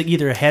 they were just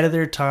either ahead of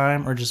their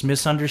time or just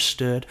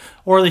misunderstood.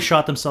 Or they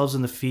shot themselves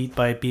in the feet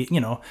by being,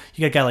 you know,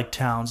 you got a guy like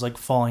Towns, like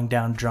falling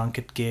down drunk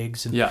at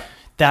gigs. And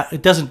that,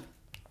 it doesn't,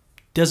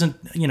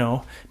 you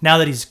know, now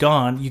that he's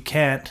gone, you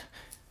can't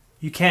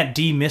you can't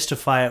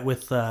demystify it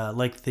with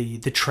like the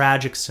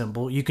tragic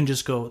symbol. You can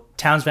just go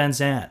Townes Van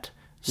Zandt,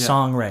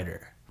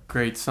 songwriter.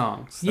 Great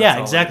songs.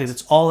 That's exactly.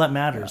 That's all that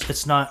matters. Yeah.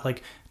 It's not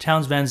like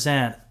Townes Van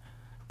Zandt,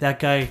 that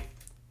guy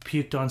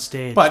puked on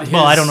stage. But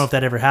I don't know if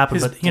that ever happened.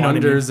 But you know what I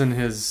mean? His blunders and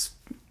his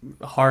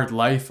hard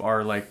life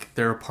are like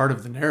they're a part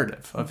of the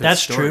narrative of his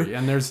story. True.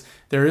 And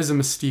there is a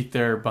mystique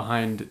there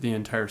behind the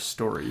entire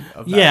story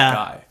of that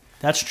guy.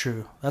 That's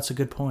true. That's a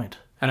good point.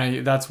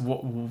 And that's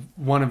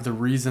one of the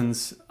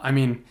reasons. I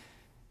mean,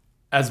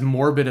 as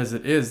morbid as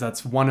it is,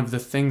 that's one of the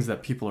things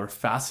that people are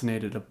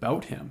fascinated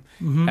about him,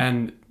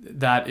 and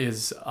that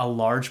is a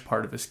large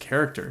part of his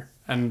character.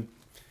 And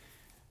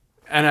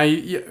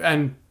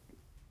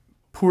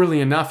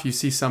poorly enough, you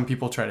see some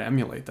people try to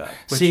emulate that.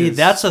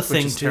 That's a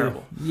thing is too.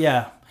 Terrible.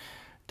 Yeah,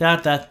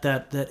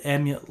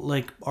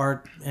 like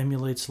art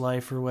emulates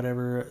life or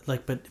whatever.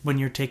 Like, but when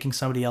you're taking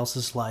somebody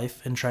else's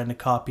life and trying to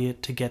copy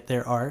it to get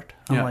their art,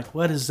 I'm like,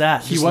 what is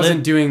that? He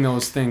wasn't doing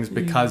those things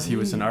because he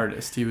was an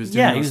artist. He was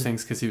doing those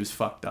things because he was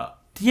fucked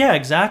up. Yeah,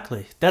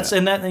 exactly.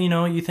 And that, you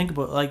know, you think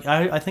about, like,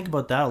 I think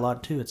about that a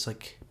lot too. It's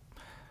like,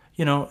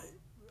 you know,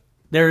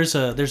 there's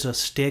a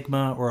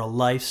stigma or a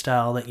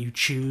lifestyle that you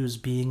choose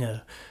being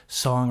a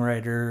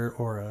songwriter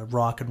or a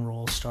rock and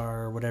roll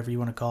star or whatever you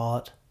want to call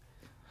it.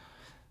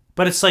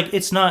 But it's like,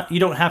 it's not,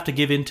 you don't have to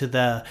give into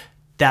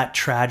that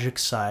tragic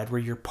side where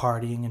you're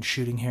partying and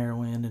shooting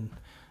heroin and,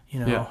 you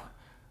know,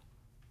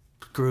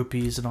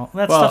 groupies and all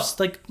that stuff's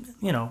like,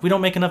 you know, we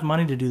don't make enough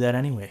money to do that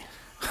anyway.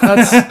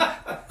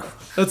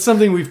 That's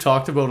something we've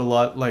talked about a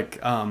lot.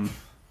 Like,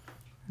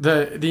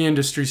 the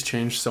industry's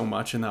changed so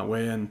much in that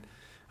way, and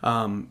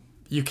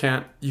you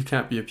can't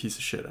be a piece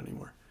of shit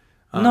anymore.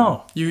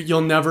 No, you'll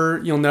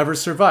never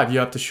survive. You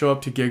have to show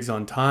up to gigs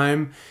on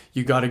time.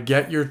 You got to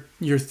get your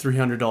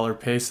 $300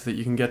 pay so that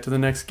you can get to the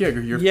next gig,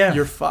 or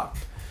you're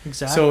fucked.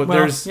 Exactly. So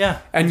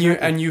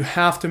you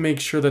have to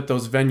make sure that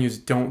those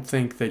venues don't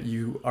think that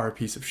you are a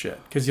piece of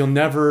shit, because you'll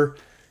never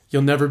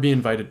be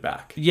invited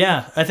back.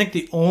 Yeah, I think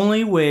the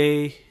only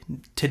way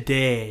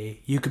today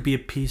you could be a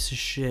piece of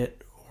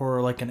shit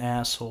or like an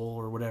asshole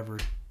or whatever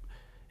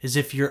is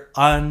if you're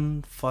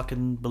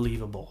unfucking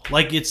believable.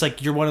 Like, it's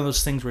like you're one of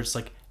those things where it's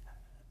like,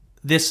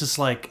 this is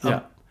like,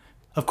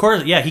 of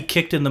course, he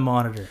kicked in the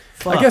monitor.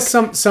 Fuck. I guess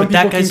some people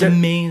that guy's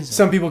amazing.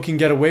 Some people can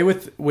get away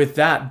with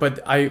that,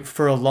 but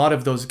for a lot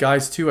of those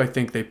guys too, I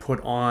think they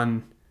put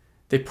on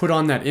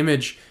that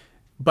image.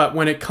 But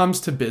when it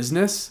comes to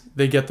business,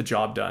 they get the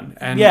job done,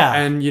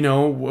 and you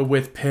know,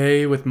 with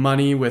pay, with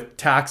money, with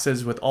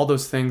taxes, with all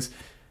those things,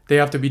 they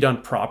have to be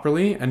done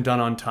properly and done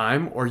on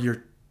time, or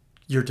you're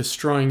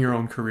destroying your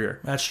own career.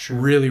 That's true.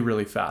 Really,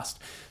 really fast.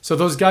 So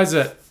those guys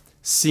that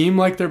seem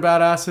like they're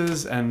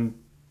badasses and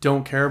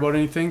don't care about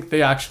anything,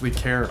 they actually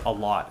care a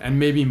lot, and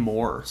maybe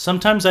more.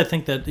 Sometimes I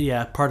think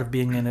that, part of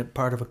being in it,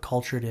 part of a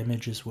cultured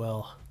image as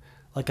well.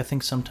 Like, I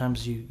think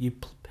sometimes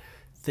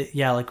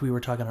like we were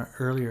talking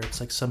earlier, it's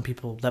like some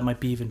people that might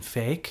be even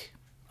fake.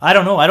 I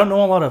don't know. I don't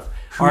know a lot of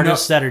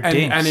artists that are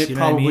dinks. And it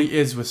probably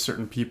is with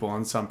certain people,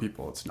 and some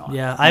people it's not.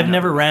 Yeah, I've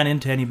never ran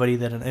into anybody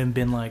that and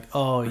been like,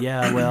 oh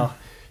yeah, well,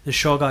 the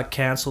show got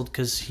canceled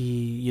because he,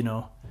 you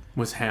know,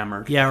 was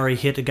hammered. Yeah, or he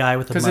hit a guy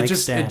with a mic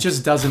stand. It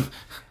just doesn't.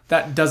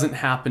 That doesn't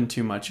happen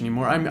too much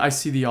anymore. I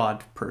see the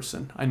odd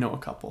person. I know a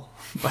couple,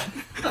 but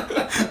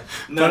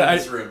in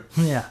this room.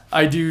 Yeah,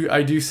 I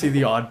do see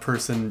the odd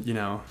person, you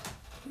know,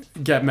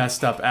 get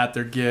messed up at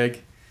their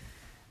gig,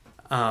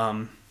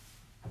 and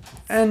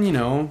you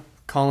know,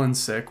 call in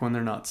sick when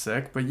they're not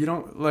sick. But you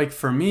don't, like,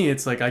 for me,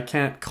 it's like I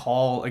can't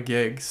call a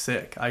gig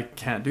sick. I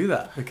can't do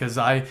that because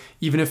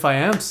even if I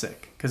am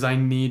sick, because I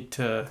need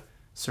to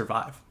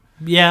survive.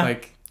 Yeah,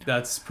 like.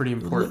 That's pretty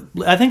important.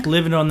 I think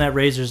living on that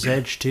razor's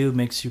edge too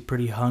makes you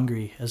pretty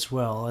hungry as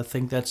well. I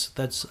think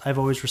that's I've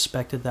always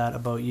respected that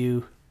about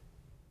you,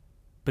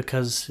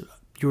 because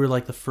you were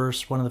like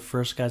one of the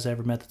first guys I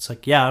ever met that's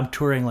like, yeah, I'm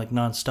touring like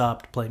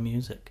nonstop to play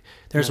music.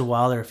 There's a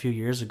while there a few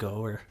years ago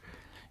where,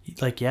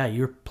 like, yeah, you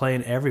were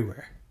playing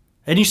everywhere,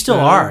 and you still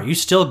are. You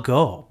still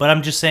go, but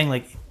I'm just saying,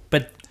 like,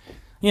 but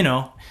you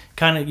know,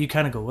 you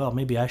kind of go, well,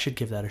 maybe I should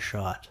give that a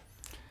shot.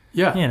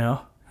 Yeah, you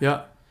know.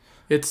 Yeah,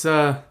 it's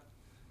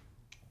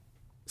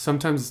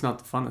sometimes it's not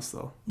the funnest,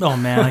 though. Oh,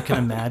 man, I can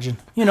imagine.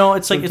 You know,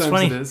 it's like, it's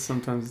funny. Sometimes it is,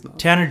 sometimes it's not.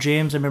 Tanner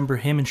James, I remember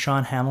him and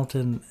Sean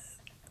Hamilton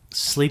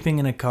sleeping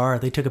in a car.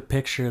 They took a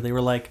picture. They were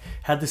like,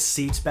 had the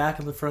seats back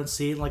in the front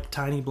seat, like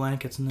tiny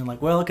blankets, and they're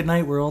like, well, good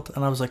night, world.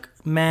 And I was like,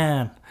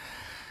 man,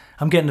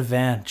 I'm getting a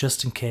van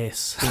just in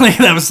case. Like,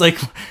 that was like,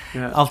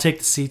 I'll take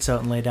the seats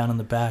out and lay down in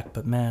the back,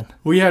 but man.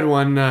 We had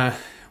one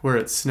where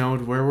it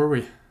snowed. Where were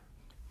we?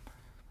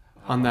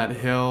 On that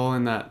hill,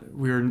 and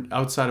we were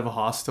outside of a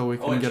hostel. We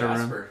couldn't get a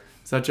room.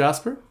 Is that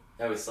Jasper?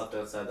 Yeah, we slept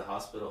outside the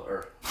hospital.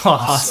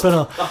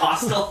 Hospital. The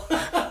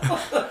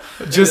hostel.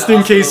 Just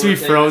in case we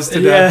froze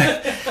to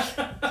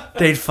death.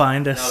 They'd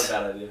find us.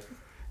 Not a bad idea.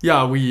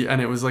 Yeah,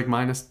 and it was like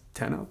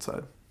 -10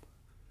 outside.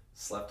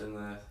 Slept in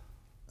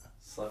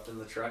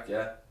the truck,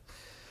 yeah.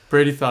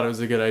 Brady thought it was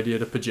a good idea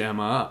to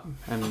pajama up,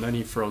 and then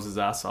he froze his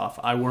ass off.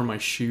 I wore my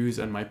shoes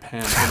and my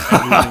pants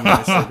and everything in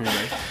my sleeping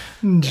bag.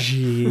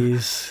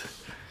 Jeez.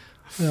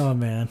 Oh,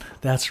 man.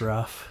 That's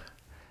rough.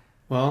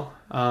 Well,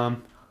 I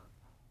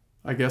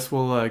guess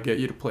we'll get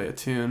you to play a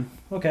tune.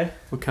 Okay.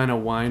 We'll kind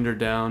of wind her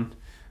down.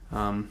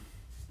 I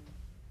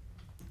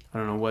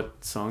don't know,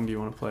 what song do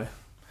you want to play?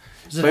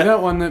 Play that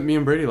one that me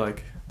and Brady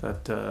like.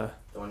 That the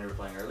one you were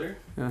playing earlier?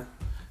 Yeah.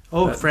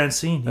 Oh,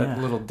 Francine, yeah. That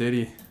little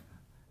ditty.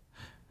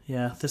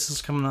 Yeah, this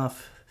is coming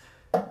off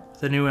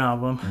the new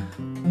album,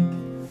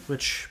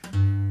 which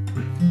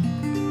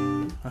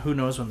who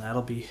knows when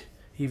that'll be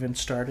even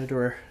started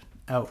or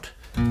out.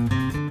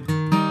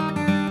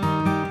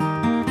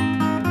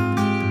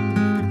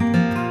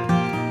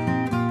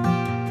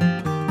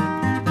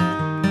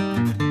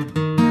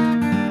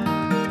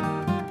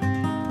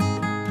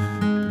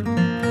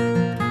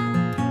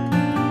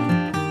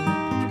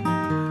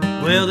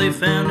 Well, they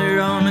found her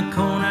on the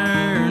corner,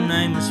 her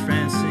name was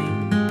Francine.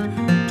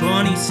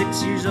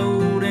 26 years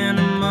old and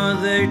a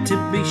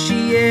mother-to-be.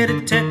 She had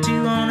a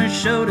tattoo on her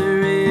shoulder,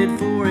 read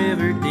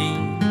Forever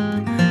Dean.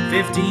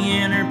 50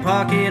 in her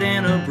pocket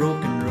and a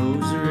broken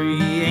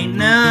rosary. Ain't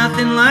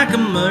nothing like a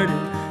murder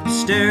to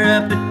stir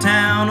up a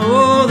town.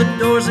 Oh, the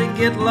doors they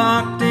get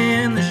locked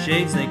and the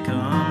shades they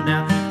come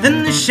down.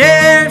 Then the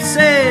sheriff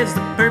says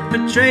the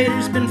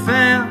perpetrator's been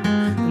found,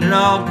 and it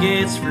all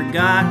gets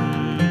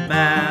forgotten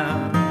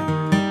about.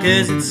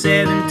 'Cause it's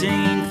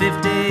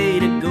 1750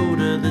 to go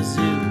to the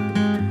zoo,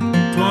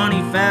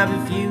 25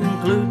 if you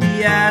include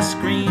the ice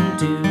cream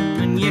too.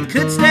 And you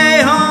could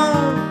stay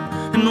home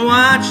and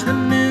watch the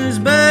news,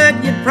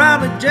 but you'd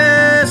probably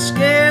just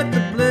get the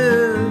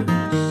blues.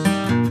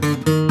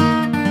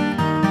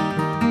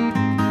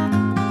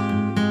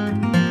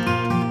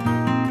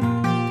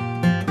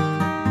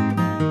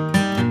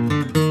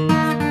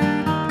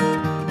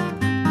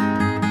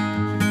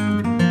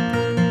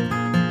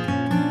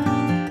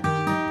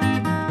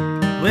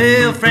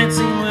 Well,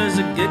 Francine was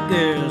a good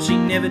girl, she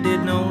never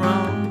did no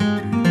wrong.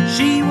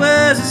 She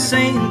was a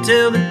saint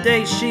until the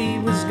day she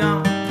was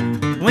gone.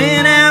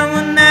 Went out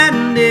one night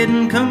and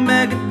didn't come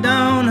back at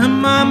dawn. Her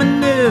mama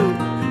knew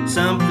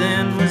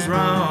something was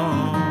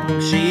wrong.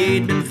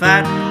 She'd been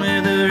fighting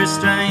with her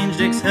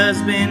estranged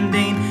ex-husband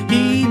Dean.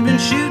 He'd been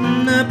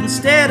shooting up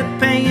instead of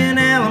paying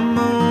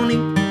alimony.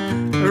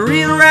 A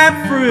real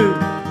ripe fruit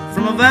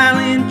from a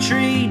violent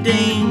tree.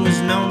 Dean was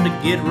known to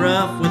get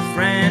rough with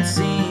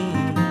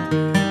Francine,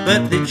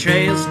 but the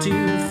trail's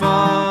too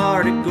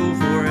far to go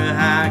for a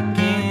hike,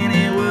 and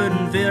it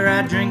wouldn't feel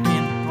right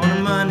drinking on a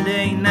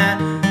Monday night.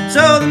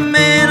 So the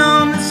man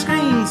on the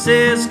screen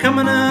says,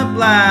 coming up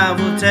live,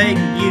 we'll take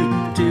you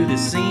to the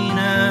scene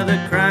of the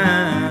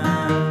crime.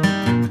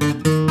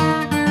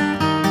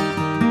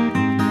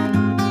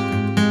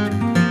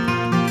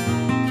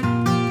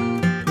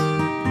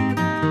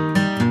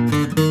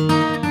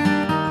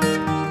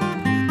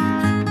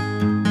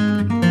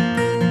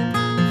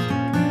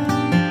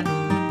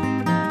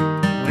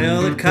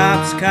 Well, the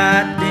cops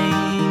caught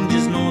Dean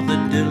just north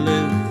of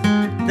Duluth.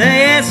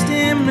 They asked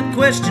him the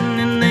question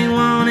and they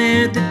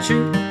wanted the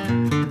truth.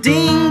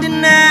 Dean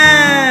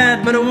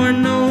denied, but it weren't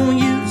no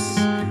use.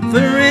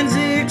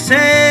 Forensics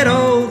had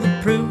all the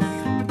proof.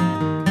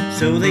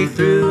 So they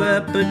threw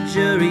up a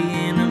jury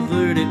and a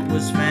verdict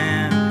was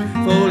found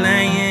for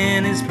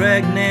laying his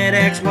pregnant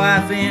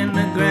ex-wife in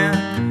the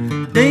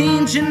ground.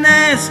 Dean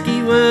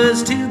Chinaski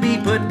was to be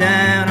put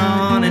down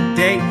on a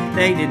date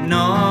they did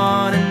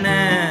not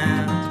announce.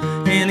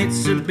 And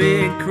it's a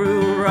big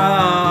cruel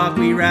rock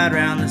we ride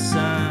round the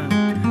sun.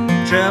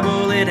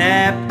 Trouble, it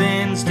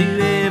happens to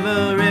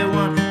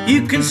everyone.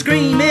 You can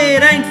scream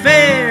it ain't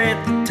fair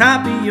at the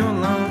top of your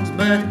lungs,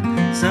 but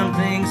some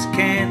things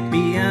can't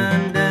be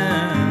undone.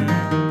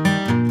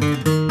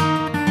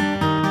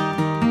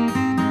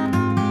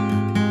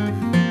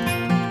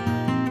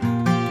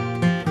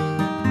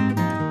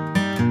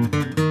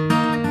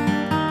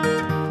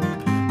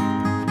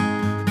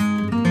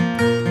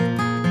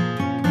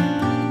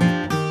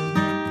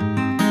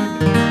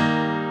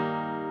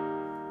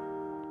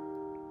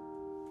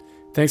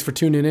 Thanks for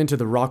tuning in to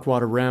the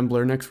Rockwater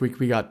Rambler. Next week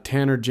we got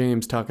Tanner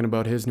James talking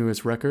about his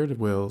newest record.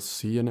 We'll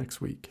see you next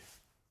week.